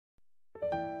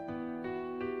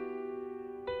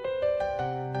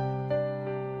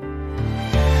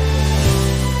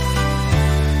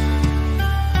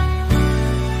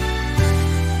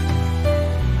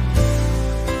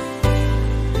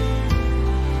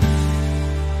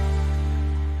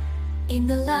In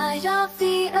the light of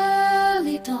the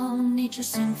early dawn, nature's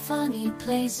symphony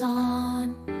plays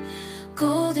on.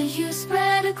 Golden hues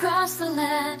spread across the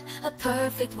land, a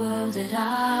perfect world at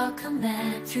our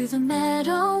command. Through the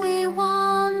meadow we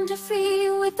wander free,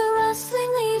 with the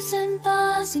rustling leaves and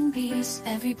buzzing bees.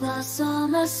 Every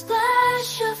blossom a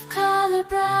splash of color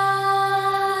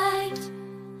bright.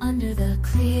 Under the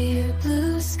clear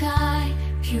blue sky,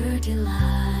 pure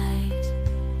delight.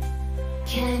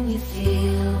 Can you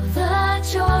feel the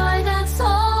joy that's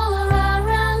all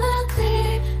around the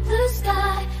clear blue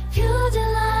sky, pure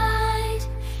delight?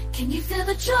 Can you feel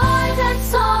the joy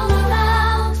that's all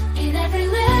around? In every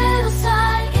little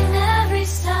sigh, in every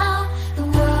sound, the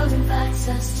world invites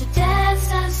us to dance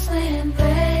and swim,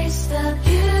 embrace the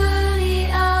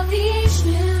beauty of each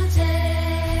new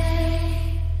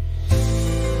day.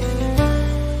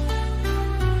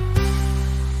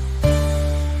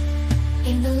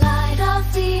 In the light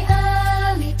of the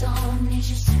early dawn,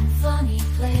 nature's symphony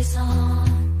plays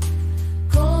on.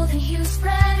 Golden hues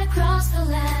spread across the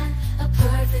land, a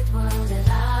perfect world at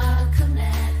our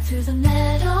command. Through the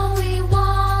meadow we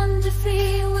wander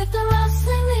free, with the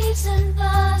rustling leaves and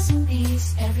buzzing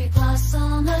bees. Every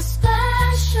blossom a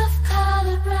splash of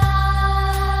color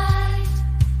bright.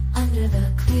 Under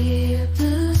the clear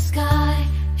blue sky,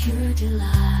 pure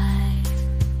delight.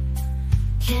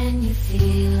 Can you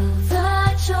feel the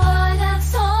joy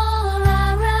that's all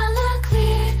around the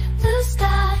clear blue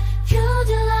sky, pure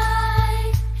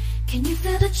delight? Can you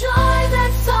feel the joy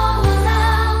that's all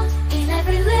around? In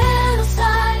every little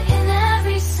sigh, in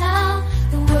every sound,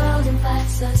 the world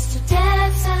invites us to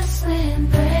dance and swim,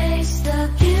 embrace the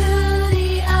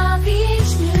beauty of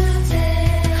each new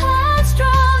day. Hearts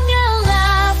strong and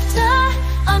laughter,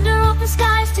 under open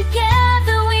skies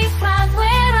together we find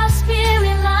where our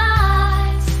spirit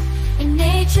lies. In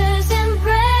nature's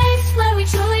embrace, where we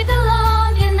truly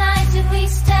belong, united we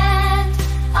stand,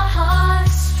 our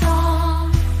hearts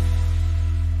strong.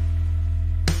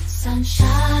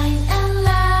 Sunshine and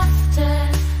laughter,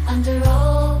 under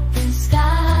open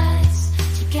skies,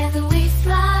 together we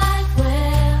thrive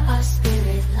where our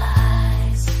spirit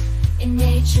lies. In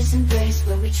nature's embrace,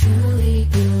 where we truly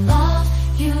belong,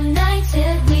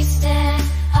 united we stand,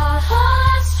 our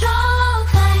hearts strong.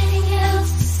 Climbing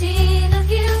hills to see the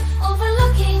view,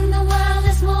 overlooking the world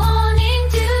as morning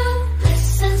dew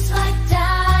glistens like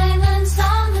diamonds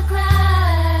on the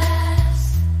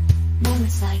grass.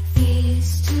 Moments like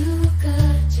these, too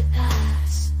good to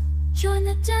pass. Join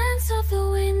the dance of the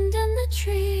wind and the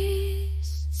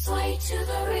trees. Sway to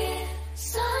the rear,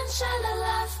 sunshine and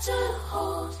laughter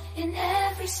hold in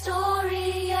every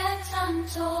story yet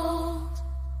untold.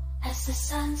 As the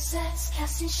sun sets,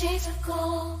 casting shades of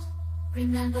gold,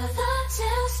 remember the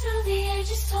tales through the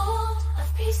ages told,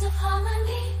 of peace, of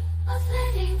harmony, of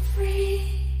living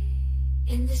free.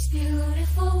 In this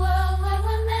beautiful world